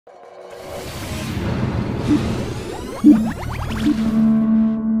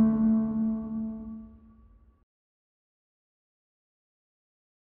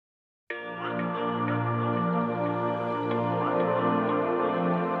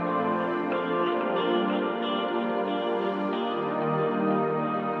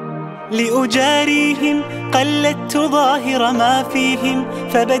لأجاريهم قلدت ظاهر ما فيهم،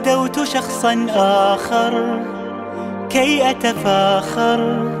 فبدوت شخصا آخر كي أتفاخر.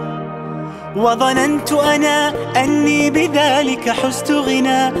 وظننت أنا أني بذلك حزت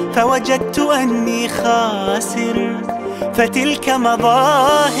غنى، فوجدت أني خاسر، فتلك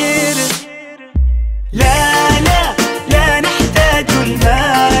مظاهر. لا لا لا نحتاج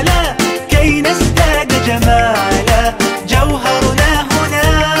المال كي نزداد جمالا، جوهرنا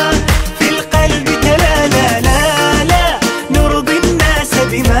هنا في القلب تلالا. لا لا نرضي الناس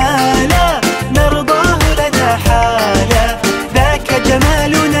بما لا نرضاه لنا حالا، ذاك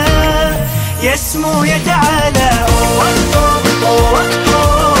جمالنا يسمو يتعالى.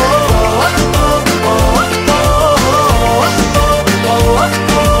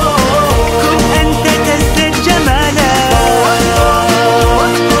 كن أنت تزدد جمالا،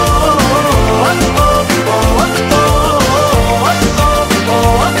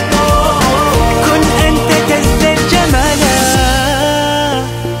 كن أنت تزدد جمالا.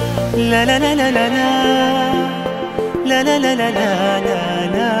 لا لا لا لا لا لا لا لا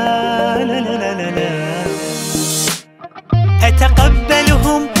لا لا.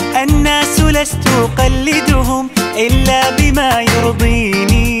 أتقبلهم الناس لست أقلدهم، إلا بما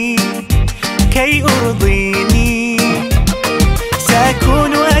يرضيني كي أرضيني.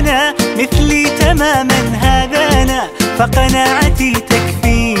 سأكون أنا مثلي تماما، هذا أنا فقناعتي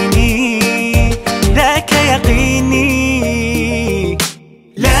تكفيني، ذاك يقيني.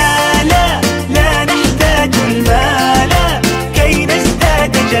 لا لا لا نحتاج المال كي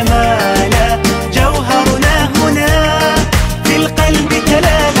نزداد جمالا، جوهرنا هنا في القلب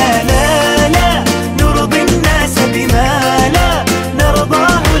تلالا. لا لا نرضي الناس بما لا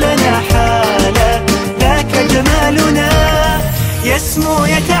نرضاه لنا حالا، ذاك جمالنا يسمو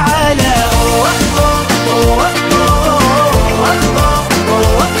يتعالى.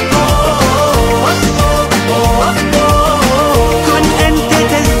 كن أنت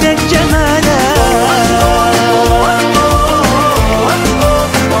تزدد جمالا،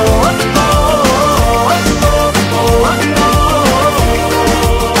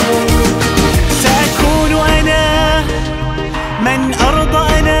 سأكون أنا من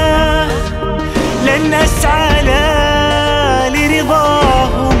أرضى أنا، لن أسعى لا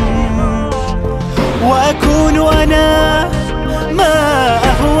لرضاهم، وأكون أنا ما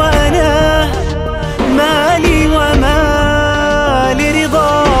أهوى أنا، مالي وما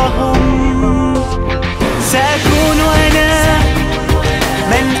لرضاهم. سأكون أنا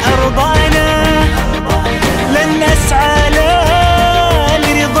من أرضى أنا، لن أسعى لا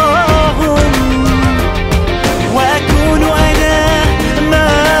لرضاهم، وأكون أنا ما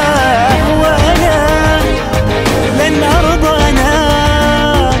هو أنا، لن أرضى أنا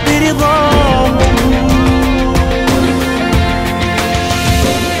برضاهم.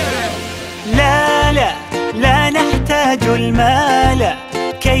 لا لا لا نحتاج المال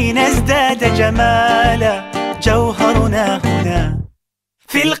كي نزداد جمالا، جوهرنا هنا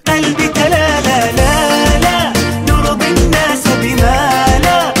في القلب تلالا. لا لا نرضي الناس بما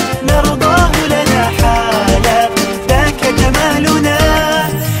لا نرضاه لنا حالا، ذاك جمالنا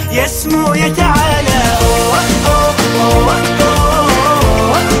يسمو يتعالى.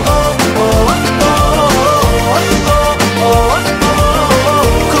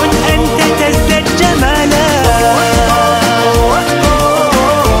 كن أنت تزدد جمالا،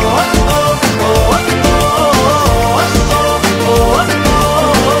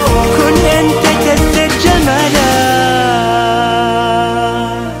 كن أنت تزدد جمالا.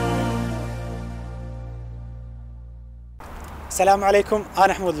 السلام عليكم،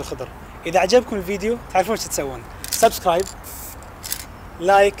 أنا حمود الخضر. إذا عجبكم الفيديو تعرفون ايش تسوون، سبسكرايب،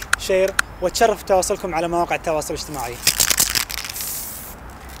 لايك، شير، وتشرف تواصلكم على مواقع التواصل الاجتماعي.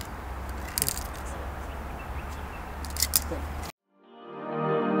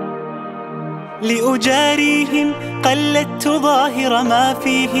 لأجاريهم قلدت ظاهر ما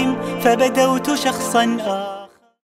فيهم، فبدوت شخصا